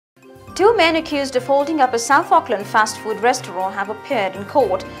Two men accused of holding up a South Auckland fast food restaurant have appeared in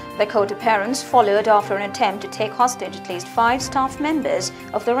court. The court appearance followed after an attempt to take hostage at least 5 staff members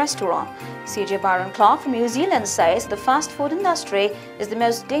of the restaurant. CJ Byron Clark from New Zealand says the fast food industry is the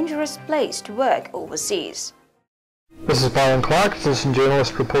most dangerous place to work overseas. This is Byron Clark, citizen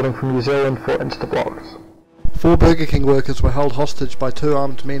journalist reporting from New Zealand for Instablogs. 4 Burger King workers were held hostage by 2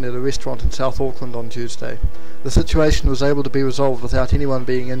 armed men at a restaurant in South Auckland on Tuesday. The situation was able to be resolved without anyone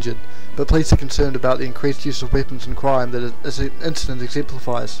being injured, but police are concerned about the increased use of weapons and crime that this incident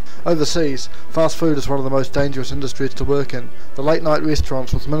exemplifies. Overseas, fast food is one of the most dangerous industries to work in. The late-night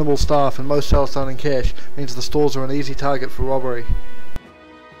restaurants with minimal staff and most sales done in cash means the stores are an easy target for robbery.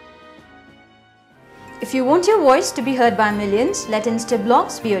 If you want your voice to be heard by millions, let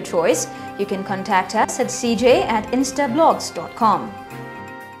Instablogs be your choice. You can contact us at cj@instablogs.com.